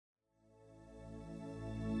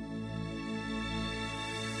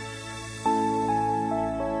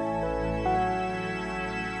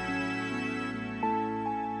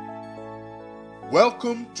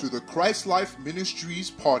Welcome to the Christ Life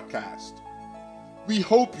Ministries podcast. We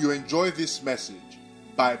hope you enjoy this message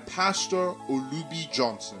by Pastor Olubi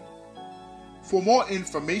Johnson. For more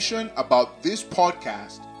information about this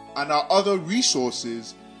podcast and our other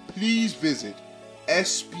resources, please visit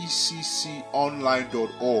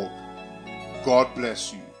spcconline.org. God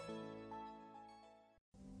bless you.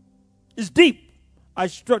 It's deep. I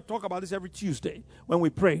talk about this every Tuesday when we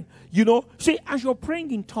pray. See, as you're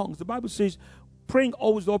praying in tongues, the Bible says, praying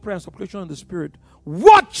always with all prayer and supplication in the Spirit.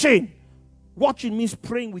 Watching. Watching means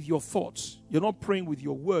praying with your thoughts. You're not praying with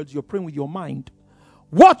your words. You're praying with your mind.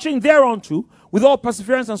 Watching thereunto with all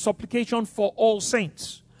perseverance and supplication for all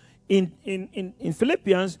saints. In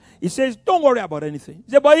Philippians, it says, don't worry about anything.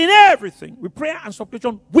 It says, but in everything, with prayer and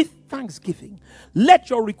supplication, with thanksgiving, let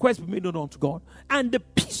your requests be made known unto God. And the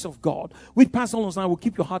peace of God, which passes all understanding, will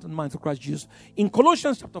keep your heart and mind through Christ Jesus. In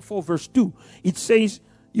Colossians chapter 4, verse 2, it says,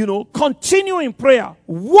 continue in prayer,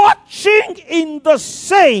 watching in the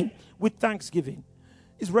same with thanksgiving.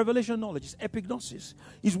 It's revelation knowledge. It's epignosis.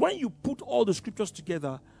 It's when you put all the scriptures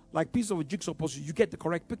together like pieces of a jigsaw puzzle, you get the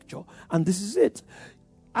correct picture. And this is it.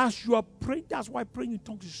 As you are praying, that's why praying in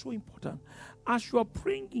tongues is so important. As you are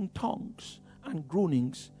praying in tongues and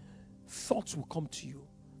groanings, thoughts will come to you.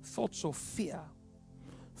 Thoughts of fear.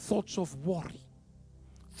 Thoughts of worry.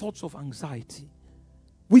 Thoughts of anxiety.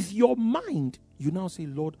 With your mind, you now say,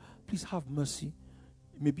 Lord, please have mercy.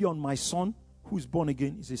 It may be on my son, who is born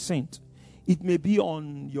again, is a saint. It may be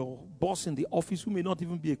on your boss in the office, who may not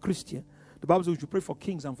even be a Christian. The Bible says we should pray for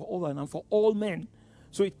kings and for all and for all men.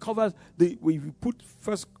 So it covers we put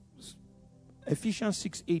first Ephesians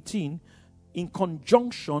 6:18 in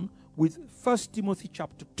conjunction with 1 Timothy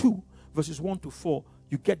chapter 2, verses 1 to 4.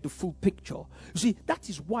 You get the full picture. You see, that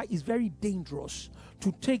is why it's very dangerous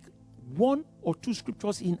to take one or two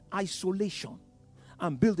scriptures in isolation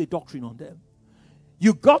and build a doctrine on them.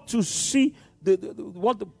 You got to see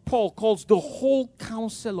what Paul calls the whole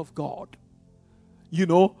counsel of God.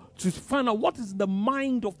 To find out what is the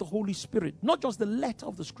mind of the Holy Spirit. Not just the letter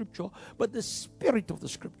of the scripture, but the spirit of the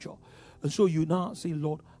scripture. And so you now say,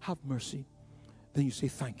 Lord, have mercy. Then you say,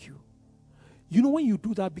 thank you. When you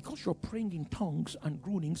do that, because you're praying in tongues and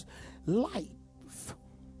groanings, life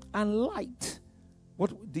and light,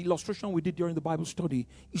 what the illustration we did during the Bible study,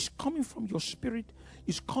 is coming from your spirit,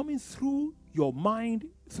 is coming through your mind,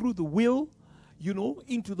 through the will,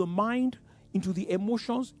 into the mind, into the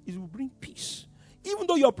emotions. It will bring peace. Even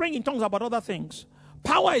though you're praying in tongues about other things,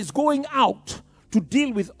 power is going out to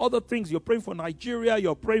deal with other things. You're praying for Nigeria,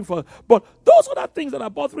 but those other things that are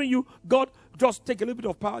bothering you, God, just take a little bit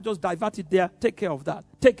of power, just divert it there, take care of that,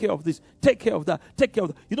 take care of this, take care of that, take care of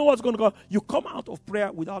that. You know what's going to go? You come out of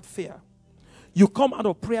prayer without fear. You come out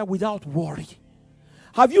of prayer without worry.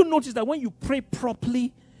 Have you noticed that when you pray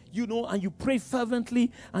properly, and you pray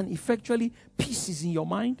fervently and effectually, peace is in your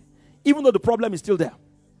mind, even though the problem is still there?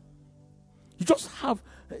 You just have,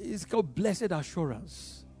 it's called blessed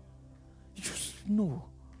assurance. You just know.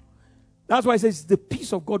 That's why it says the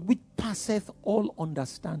peace of God which passeth all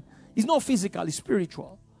understanding. It's not physical, it's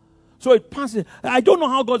spiritual. So it passes. I don't know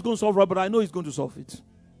how God's going to solve it, but I know He's going to solve it.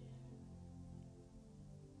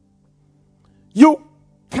 You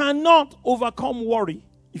cannot overcome worry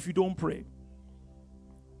if you don't pray.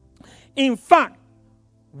 In fact,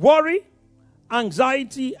 worry,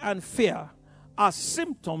 anxiety, and fear are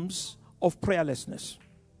symptoms of prayerlessness.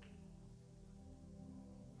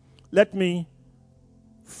 Let me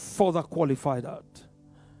further qualify that.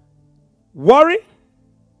 Worry,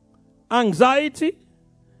 anxiety,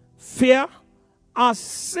 fear are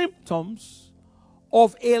symptoms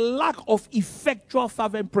of a lack of effectual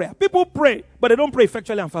fervent prayer. People pray, but they don't pray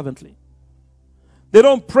effectually and fervently. They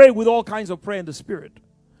don't pray with all kinds of prayer in the Spirit.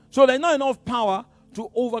 So there's not enough power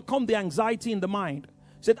to overcome the anxiety in the mind.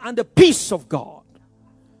 It said, and the peace of God,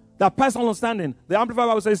 that personal understanding, the Amplified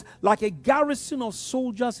Bible says, like a garrison of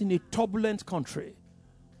soldiers in a turbulent country.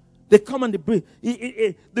 They come and they breathe.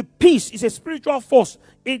 The peace is a spiritual force.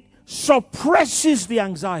 It suppresses the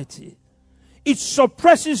anxiety. It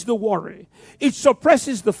suppresses the worry. It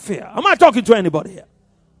suppresses the fear. Am I talking to anybody here?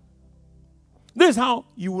 This is how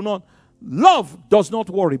you will not. Love does not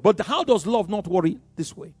worry. But how does love not worry?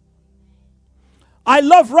 This way. I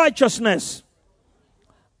love righteousness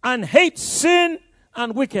and hate sin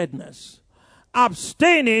and wickedness,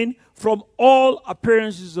 abstaining from all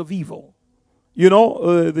appearances of evil.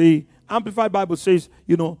 The Amplified Bible says,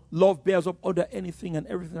 love bears up under anything and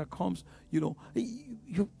everything that comes. You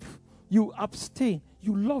abstain.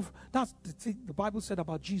 You love. That's the thing the Bible said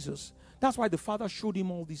about Jesus. That's why the Father showed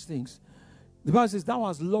him all these things. The Bible says, thou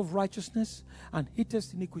hast loved righteousness and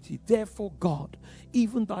hatest iniquity. Therefore God,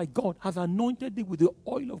 even thy God, hath anointed thee with the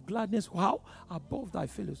oil of gladness. How? Above thy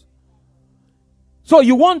fellows. So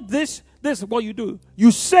you want this? This is what you do.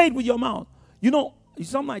 You say it with your mouth. You know,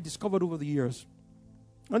 it's something I discovered over the years.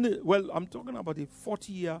 And I'm talking about over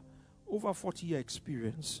 40-year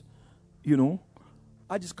experience. You know,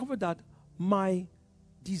 I discovered that my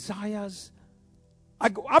desires,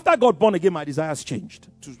 after I got born again, my desires changed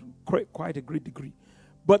to quite a great degree.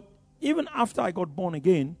 But even after I got born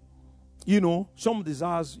again, you know, some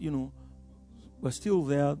desires, you know, were still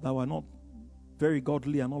there that were not very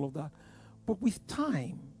godly and all of that. But with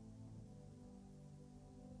time,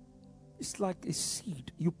 it's like a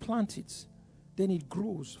seed. You plant it, then it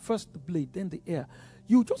grows. First the blade, then the ear.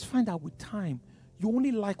 You just find out with time, you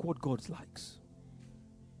only like what God likes.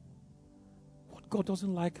 What God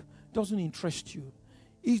doesn't like doesn't interest you.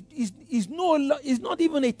 It's not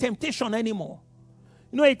even a temptation anymore.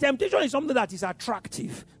 You know, a temptation is something that is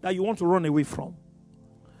attractive, that you want to run away from.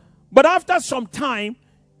 But after some time,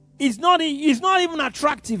 it's not even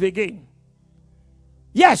attractive again.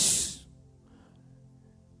 Yes.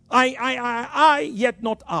 I, yet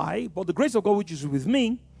not I, but the grace of God which is with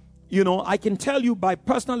me, you know, I can tell you by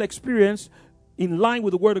personal experience, in line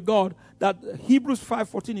with the word of God, that Hebrews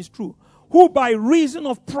 5:14 is true. Who by reason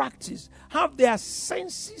of practice have their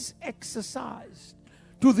senses exercised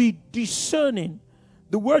to the discerning.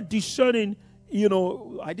 The word discerning, you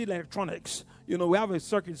know, I did electronics. You know, we have a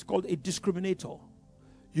circuit, it's called a discriminator.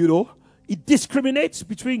 You know, it discriminates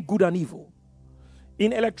between good and evil.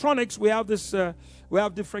 In electronics, we have this, we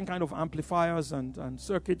have different kind of amplifiers and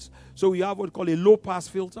circuits. So we have what's called a low-pass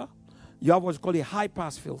filter. You have what's called a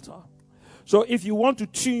high-pass filter. So if you want to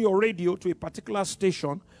tune your radio to a particular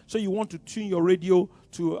station, so you want to tune your radio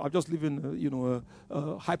to, I'm just leaving,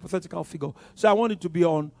 a hypothetical figure. So I want it to be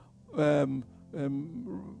on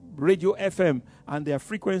radio FM, and their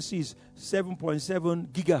frequency is 7.7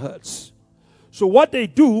 gigahertz. So what they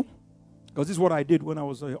do, because this is what I did when I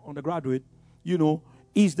was an undergraduate, you know,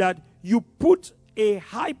 is that you put a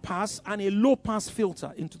high pass and a low pass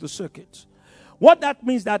filter into the circuit. What that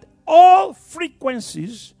means that all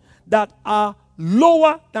frequencies that are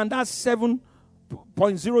lower than that 7.00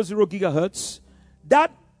 gigahertz,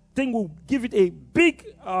 that thing will give it a big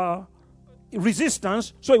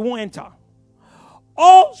resistance, so it won't enter.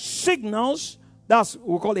 All signals, that's what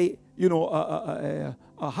we call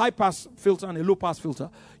a high pass filter and a low pass filter,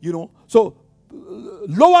 you know. So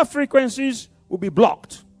lower frequencies will be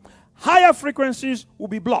blocked. Higher frequencies will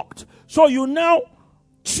be blocked. So you now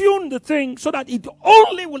tune the thing so that it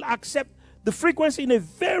only will accept the frequency in a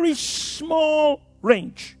very small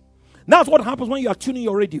range. That's what happens when you are tuning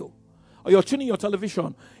your radio or you're tuning your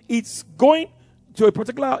television. It's going to a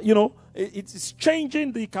particular, you know, it's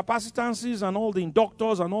changing the capacitances and all the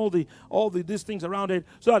inductors and all these things around it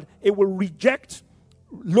so that it will reject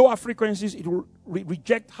lower frequencies, it will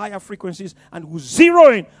reject higher frequencies, and will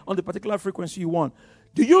zero in on the particular frequency you want.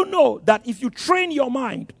 Do you know that if you train your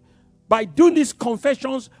mind by doing these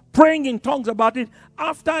confessions, praying in tongues about it,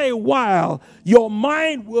 after a while, your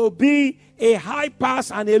mind will be a high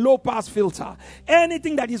pass and a low pass filter.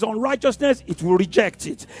 Anything that is on righteousness, it will reject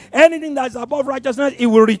it. Anything that is above righteousness, it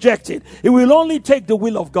will reject it. It will only take the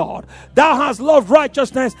will of God. Thou hast loved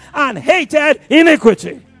righteousness and hated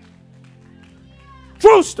iniquity.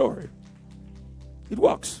 True story. It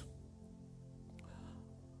works.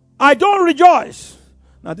 I don't rejoice.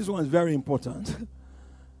 Now this one is very important.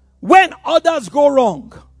 When others go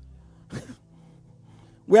wrong.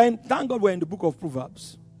 Thank God we're in the book of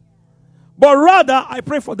Proverbs. But rather, I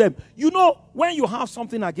pray for them. You know, when you have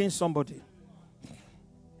something against somebody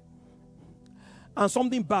and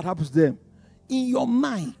something bad happens to them, in your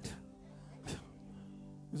mind,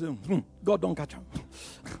 you say, God don't catch them.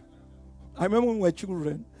 I remember when we were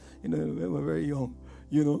children, you know, when we were very young,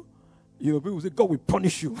 you know, people say, God will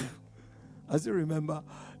punish you. I still remember,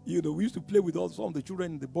 you know, we used to play with some of the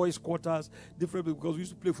children in the boys' quarters, different because we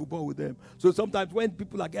used to play football with them. So sometimes when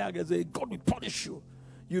people are getting, they say, God will punish you.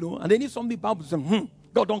 You know, and they need something bad to say,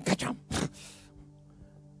 God don't catch them.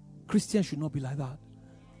 Christians should not be like that.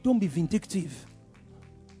 Don't be vindictive.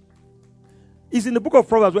 It's in the book of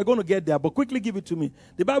Proverbs. We're going to get there, but quickly give it to me.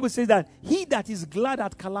 The Bible says that he that is glad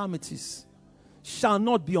at calamities shall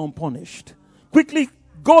not be unpunished. Quickly,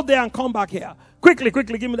 go there and come back here. Quickly,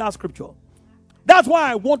 give me that scripture. That's why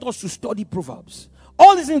I want us to study Proverbs.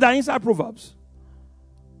 All these things are inside Proverbs.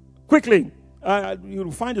 Quickly,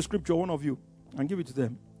 you'll find the scripture, one of you, and give it to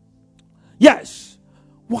them. Yes.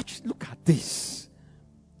 Watch, look at this.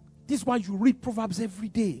 This is why you read Proverbs every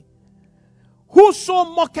day. Whoso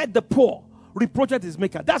mocketh the poor reproacheth his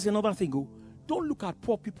maker. That's another thing. don't look at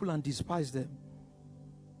poor people and despise them.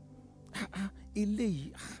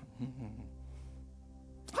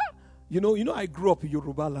 You know, I grew up in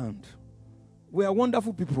Yoruba land. We are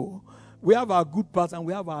wonderful people. We have our good parts and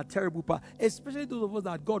we have our terrible parts. Especially those of us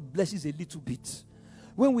that God blesses a little bit.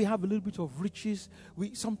 When we have a little bit of riches, I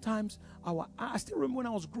still remember when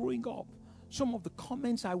I was growing up, some of the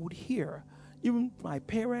comments I would hear, even my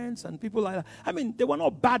parents and people like that. I mean, they were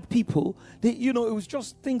not bad people. It was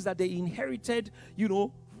just things that they inherited,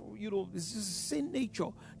 it's just sin nature.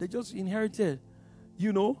 They just inherited,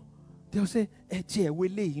 They'll say, He's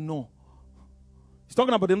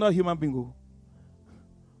talking about another human being.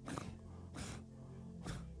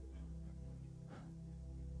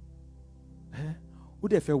 Who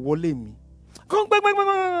they feel wole me? Come back,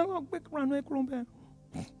 run back.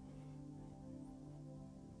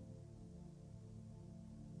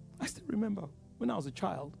 I still remember when I was a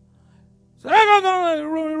child.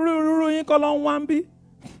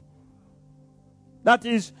 That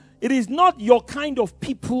is, it is not your kind of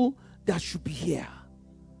people that should be here.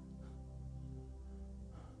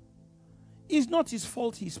 It's not his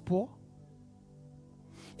fault he's poor.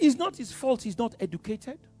 It's not his fault he's not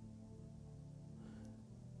educated.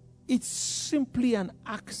 It's simply an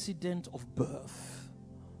accident of birth.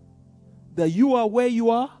 That you are where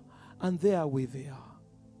you are and they are where they are.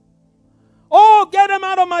 Oh, get them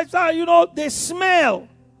out of my sight. They smell.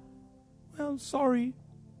 Well, sorry.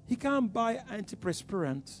 He can't buy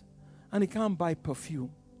antiperspirant and he can't buy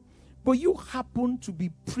perfume. But you happen to be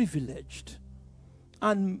privileged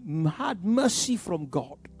and had mercy from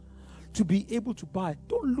God to be able to buy.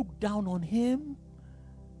 Don't look down on him.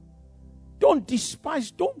 Don't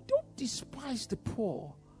despise the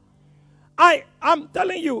poor. I'm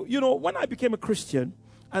telling you, when I became a Christian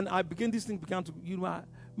and this thing began to,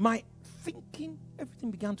 my thinking, everything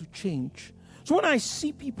began to change. So when I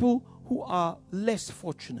see people who are less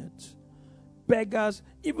fortunate, beggars,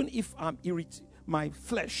 even if I'm irritated, my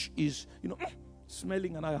flesh is,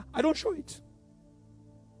 smelling and I don't show it.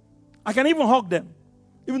 I can even hug them,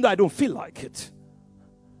 even though I don't feel like it.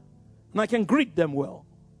 And I can greet them well.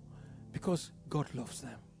 Because God loves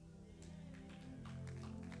them.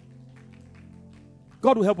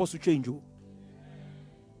 God will help us to change you.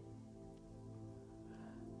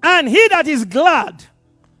 And he that is glad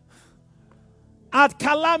at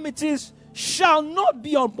calamities shall not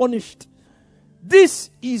be unpunished. This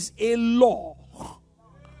is a law.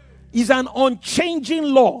 It's an unchanging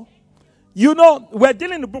law. We're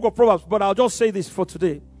dealing in the book of Proverbs, but I'll just say this for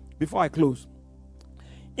today before I close.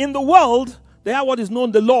 In the world, they have what is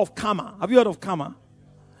known the law of karma. Have you heard of karma?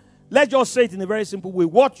 Let's just say it in a very simple way.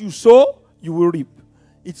 What you sow, you will reap.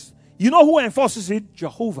 Who enforces it?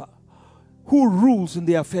 Jehovah, who rules in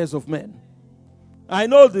the affairs of men. I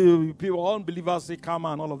know the people, unbelievers say karma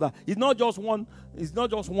and all of that. It's not just one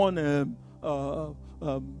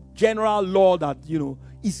general law that,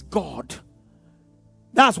 is God.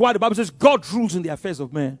 That's why the Bible says God rules in the affairs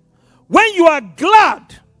of men. When you are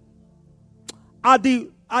glad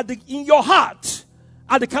in your heart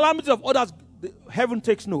at the calamities of others, heaven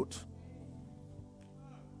takes note.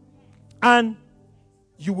 And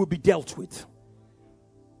you will be dealt with.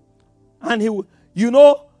 And he will,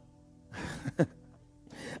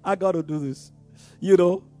 I got to do this.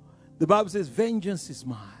 The Bible says, vengeance is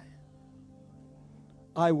mine.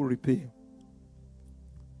 I will repay.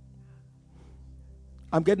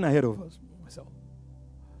 I'm getting ahead of myself.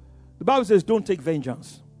 The Bible says, don't take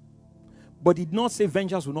vengeance. But it did not say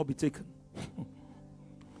vengeance will not be taken.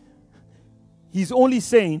 He's only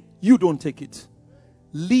saying, you don't take it.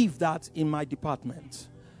 Leave that in my department.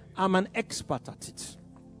 I'm an expert at it.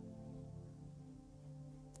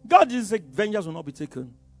 God didn't say vengeance will not be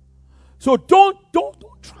taken. So don't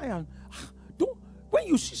try and when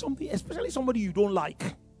you see something, especially somebody you don't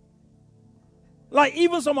like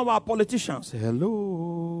even some of our politicians.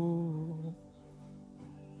 Hello.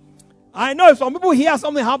 I know if some people hear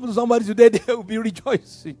something happen to somebody today, they will be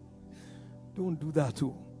rejoicing. Don't do that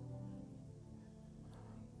too.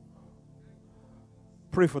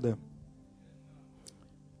 Pray for them.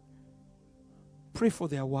 Pray for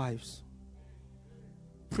their wives.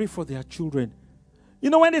 Pray for their children.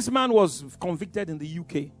 When this man was convicted in the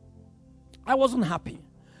UK, I wasn't happy.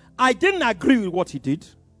 I didn't agree with what he did.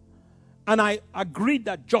 And I agreed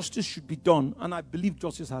that justice should be done. And I believe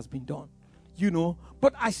justice has been done.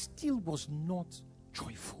 But I still was not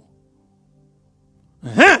joyful.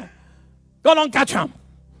 Go on, catch him.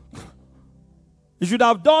 He should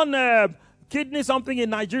have done kidney something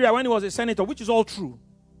in Nigeria when he was a senator, which is all true.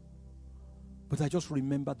 But I just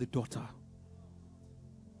remember the daughter.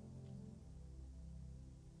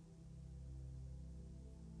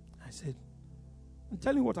 I said, I'm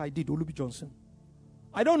telling you what I did, Olubi Johnson.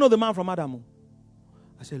 I don't know the man from Adamu.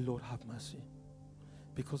 I said, Lord, have mercy.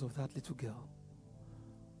 Because of that little girl.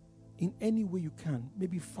 In any way you can,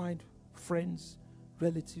 maybe find friends,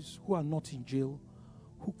 relatives who are not in jail,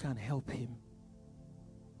 who can help him.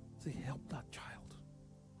 They help that child.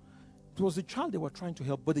 It was the child they were trying to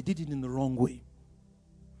help, but they did it in the wrong way.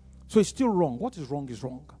 So it's still wrong. What is wrong is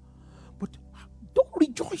wrong. But don't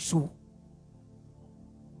rejoice.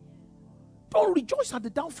 Don't rejoice at the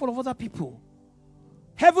downfall of other people.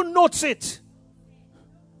 Heaven notes it.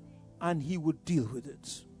 And he would deal with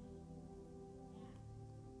it.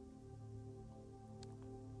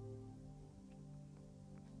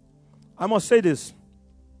 I must say this.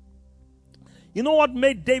 You know what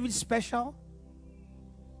made David special?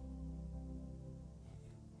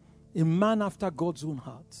 A man after God's own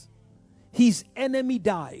heart. His enemy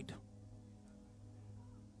died.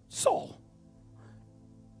 Saul.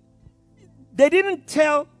 They didn't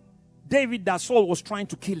tell David that Saul was trying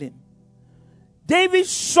to kill him. David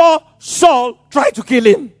saw Saul try to kill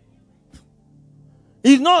him.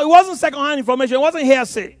 It wasn't second-hand information. It wasn't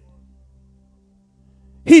hearsay.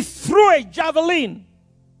 He threw a javelin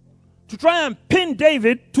to try and pin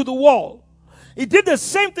David to the wall. He did the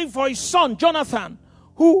same thing for his son, Jonathan,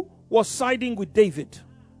 who was siding with David.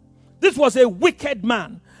 This was a wicked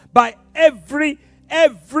man by every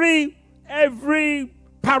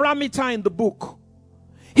parameter in the book.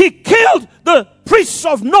 He killed the priests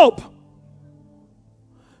of Nob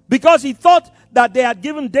because he thought that they had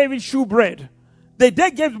given David shewbread. They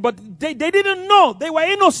gave, but they didn't know. They were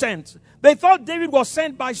innocent. They thought David was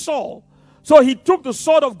sent by Saul. So he took the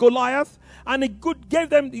sword of Goliath and he gave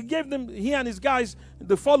them, he and his guys,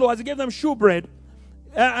 the followers, he gave them shewbread.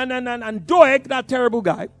 And Doeg, that terrible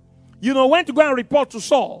guy, went to go and report to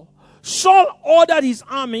Saul. Saul ordered his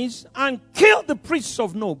armies and killed the priests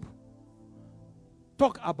of Nob.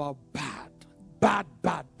 Talk about bad.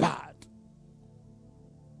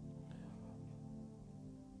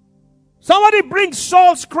 Somebody brings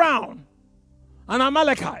Saul's crown, an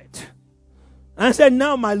Amalekite, and said,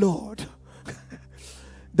 now my Lord,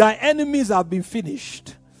 thy enemies have been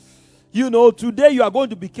finished. Today you are going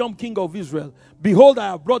to become king of Israel. Behold,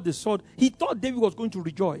 I have brought the sword. He thought David was going to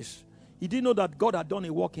rejoice. He didn't know that God had done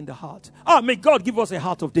a work in the heart. May God give us a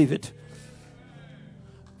heart of David.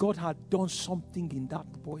 God had done something in that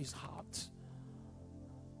boy's heart.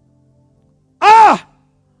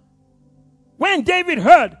 When David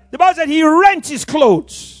heard, the Bible said he rent his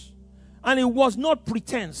clothes. And it was not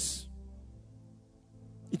pretense.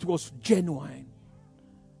 It was genuine.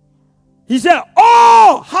 He said,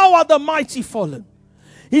 oh, how are the mighty fallen?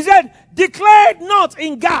 He said, declare it not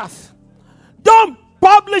in Gath. Don't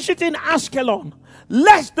publish it in Ashkelon,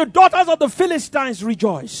 lest the daughters of the Philistines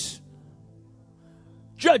rejoice.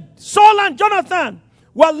 Saul and Jonathan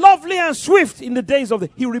were lovely and swift in the days of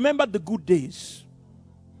he remembered the good days.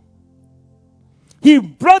 He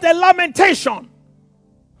brought a lamentation.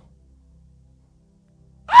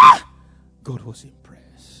 God was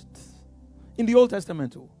impressed. In the Old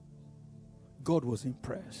Testament, God was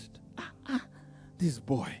impressed. This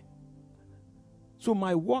boy. So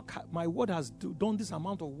my word has done this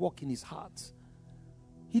amount of work in his heart.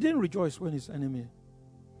 He didn't rejoice when his enemy.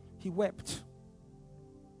 He wept.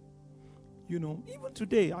 Even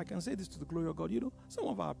today, I can say this to the glory of God. Some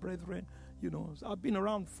of our brethren, I've been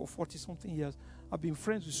around for 40-something years. I've been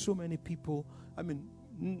friends with so many people. I mean,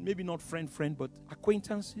 maybe not friend, but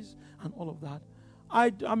acquaintances and all of that.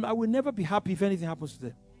 I will never be happy if anything happens to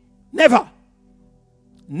them. Never.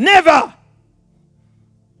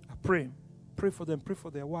 I pray for them, pray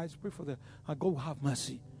for their wives, pray for them, and God will have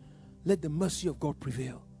mercy. Let the mercy of God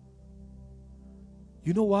prevail.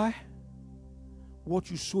 You know why?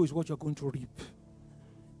 What you sow is what you're going to reap.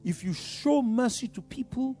 If you show mercy to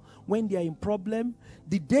people when they are in problem,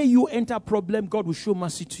 the day you enter problem, God will show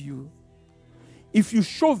mercy to you. If you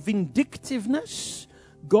show vindictiveness,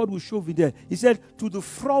 God will show vindictiveness. He said, to the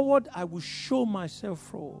froward, I will show myself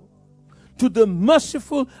froward. To the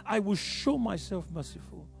merciful, I will show myself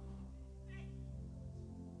merciful.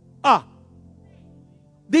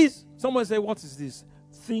 Someone say, what is this?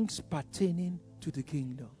 Things pertaining to the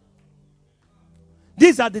kingdom.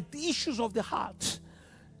 These are the issues of the heart.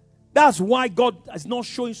 That's why God is not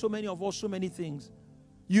showing so many of us so many things.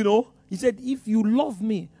 He said, if you love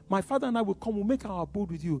me, my Father and I will come, we'll make our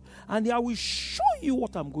abode with you. And I will show you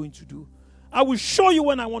what I'm going to do. I will show you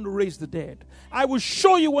when I want to raise the dead. I will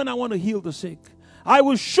show you when I want to heal the sick. I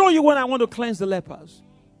will show you when I want to cleanse the lepers.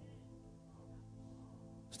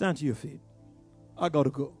 Stand to your feet. I got to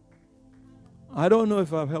go. I don't know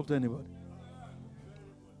if I've helped anybody.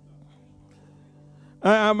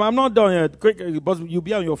 I'm not done yet. Quick, but you'll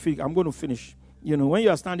be on your feet. I'm going to finish. When you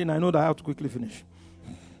are standing, I know that I have to quickly finish.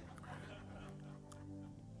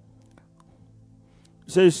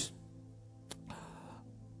 It says,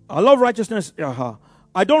 I love righteousness.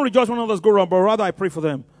 I don't rejoice when others go wrong, but rather I pray for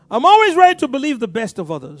them. I'm always ready to believe the best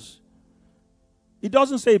of others. It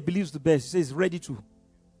doesn't say it believes the best. It says ready to.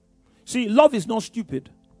 See, love is not stupid.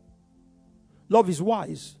 Love is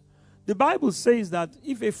wise. The Bible says that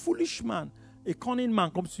if a foolish man, a cunning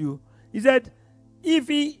man comes to you, he said, if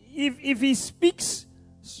he speaks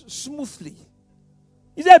smoothly,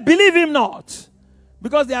 he said, believe him not.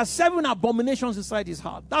 Because there are 7 abominations inside his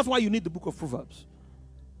heart. That's why you need the book of Proverbs.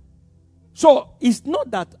 So, it's not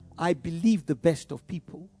that I believe the best of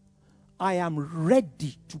people. I am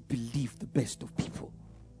ready to believe the best of people.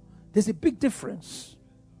 There's a big difference.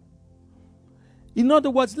 In other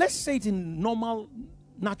words, let's say it in normal,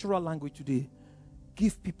 natural language today.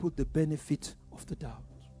 Give people the benefit of the doubt.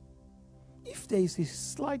 If there is a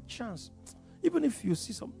slight chance, even if you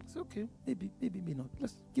see something, it's okay, maybe not.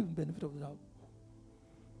 Let's give them the benefit of the doubt.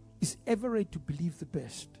 It's ever ready to believe the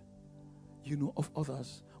best, of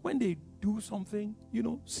others. When they do something,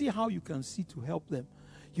 see how you can see to help them.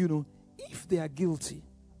 If they are guilty,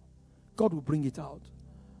 God will bring it out.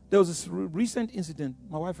 There was this recent incident,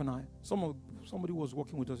 my wife and I, somebody was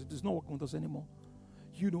working with us. It is not working with us anymore.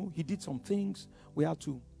 He did some things. We had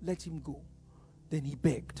to let him go. Then he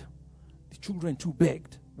begged. The children too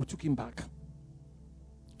begged. We took him back.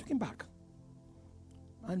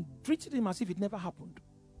 And treated him as if it never happened.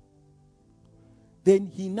 Then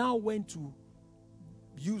he now went to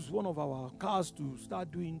use one of our cars to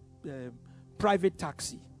start doing private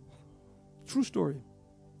taxi. True story.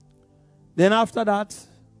 Then after that,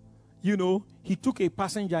 he took a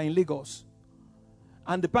passenger in Lagos.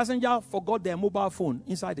 And the passenger forgot their mobile phone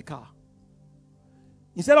inside the car.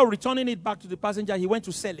 Instead of returning it back to the passenger, he went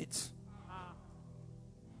to sell it.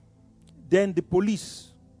 Then the police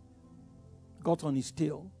got on his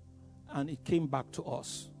tail and it came back to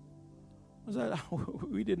us. I said,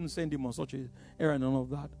 we didn't send him on such an errand and all of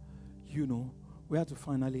that. We had to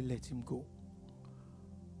finally let him go.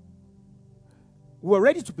 We were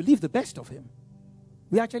ready to believe the best of him.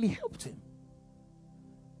 We actually helped him.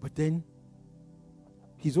 But then,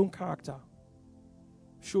 his own character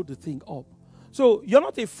showed the thing up. So, you're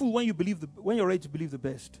not a fool when you're ready to believe the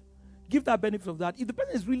best. Give that benefit of that. If the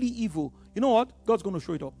person is really evil, you know what? God's going to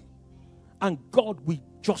show it up. And God will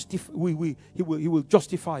justify, He will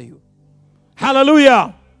justify you.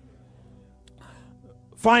 Hallelujah.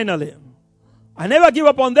 Finally, I never give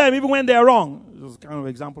up on them even when they're wrong. This is the kind of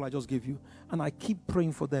example I just gave you. And I keep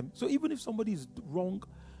praying for them. So even if somebody is wrong,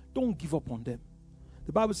 don't give up on them.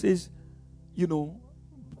 The Bible says,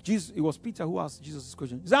 Jesus, it was Peter who asked Jesus this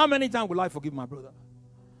question. He said, how many times will I forgive my brother?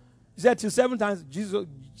 He said, till 7 times. Jesus,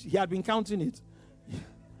 he had been counting it.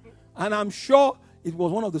 And I'm sure it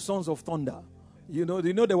was one of the sons of thunder. They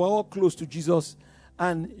were all close to Jesus.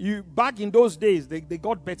 And back in those days, they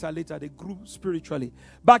got better later. They grew spiritually.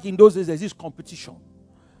 Back in those days, there's this competition.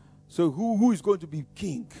 So who is going to be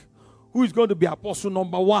king? Who is going to be apostle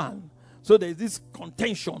number 1? So there's this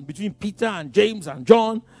contention between Peter and James and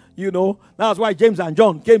John. That's why James and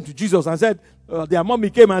John came to Jesus and said, their mommy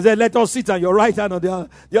came and said, let us sit on your right hand. The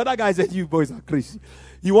other guy said, you boys are crazy.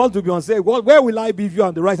 You want to be on say, where will I be if you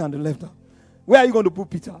on the right and the left hand? Where are you going to put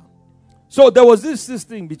Peter? So there was this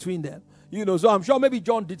thing between them. So I'm sure maybe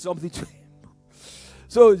John did something to him.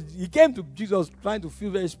 So he came to Jesus trying to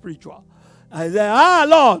feel very spiritual. And he said,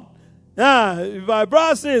 Lord, if my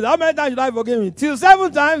brother says, how many times should I forgive him? Till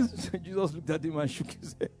 7 times. Jesus looked at him and shook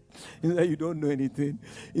his head. He said, you don't know anything.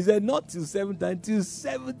 He said, not till 7 times, till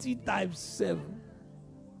 70 times 7.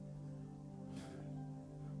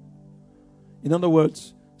 In other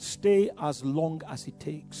words, stay as long as it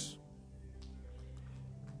takes.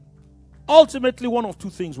 Ultimately, one of 2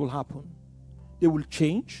 things will happen. They will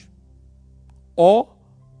change, or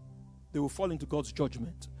they will fall into God's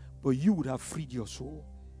judgment. But you would have freed your soul.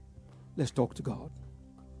 Let's talk to God.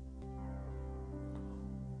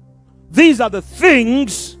 These are the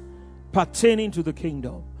things pertaining to the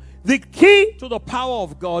kingdom. The key to the power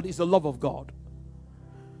of God is the love of God.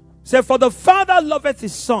 Say, for the Father loveth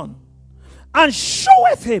his Son, and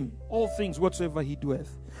showeth him all things whatsoever he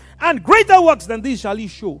doeth. And greater works than these shall he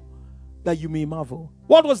show, that you may marvel.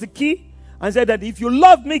 What was the key? And said that if you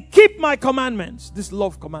love me, keep my commandments. This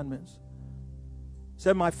love commandments.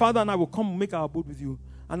 Said, my Father and I will come and make our abode with you,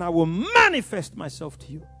 and I will manifest myself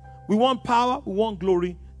to you. We want power, we want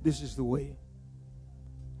glory. This is the way.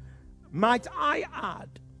 Might I add,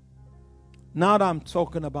 now that I'm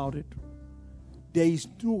talking about it, there is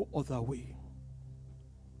no other way.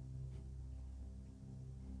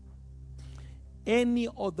 Any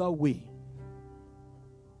other way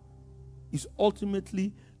is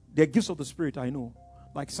ultimately, they're gifts of the Spirit, I know,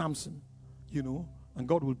 like Samson, and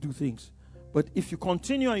God will do things. But if you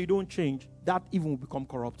continue and you don't change, that even will become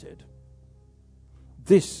corrupted.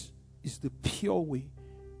 This is the pure way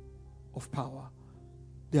of power.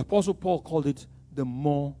 The Apostle Paul called it the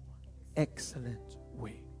more excellent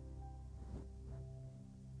way.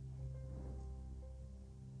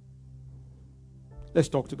 Let's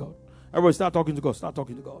talk to God. Everybody start talking to God. Start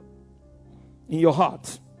talking to God. In your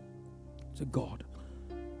heart, say, God,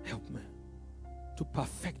 help me to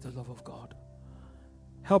perfect the love of God.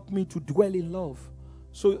 Help me to dwell in love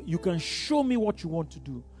so you can show me what you want to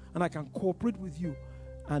do and I can cooperate with you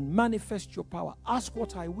and manifest your power. Ask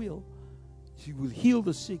what I will. You will heal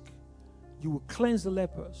the sick. You will cleanse the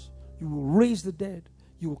lepers. You will raise the dead.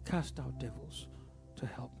 You will cast out devils to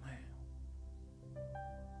help me.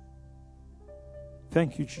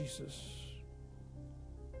 Thank you, Jesus.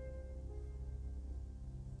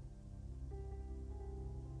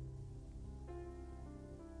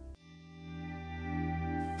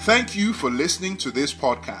 Thank you for listening to this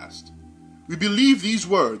podcast. We believe these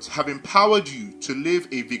words have empowered you to live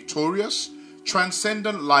a victorious,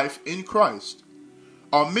 transcendent life in Christ.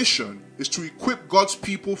 Our mission is to equip God's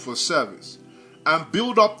people for service and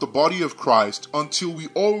build up the body of Christ until we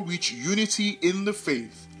all reach unity in the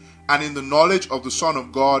faith and in the knowledge of the Son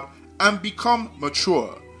of God and become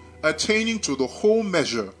mature, attaining to the whole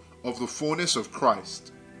measure of the fullness of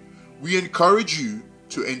Christ. We encourage you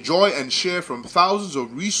to enjoy and share from thousands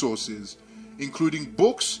of resources, including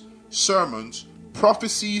books, sermons,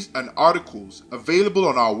 prophecies, and articles available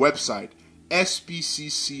on our website,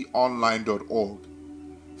 sbcconline.org.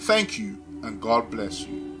 Thank you, and God bless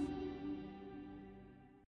you.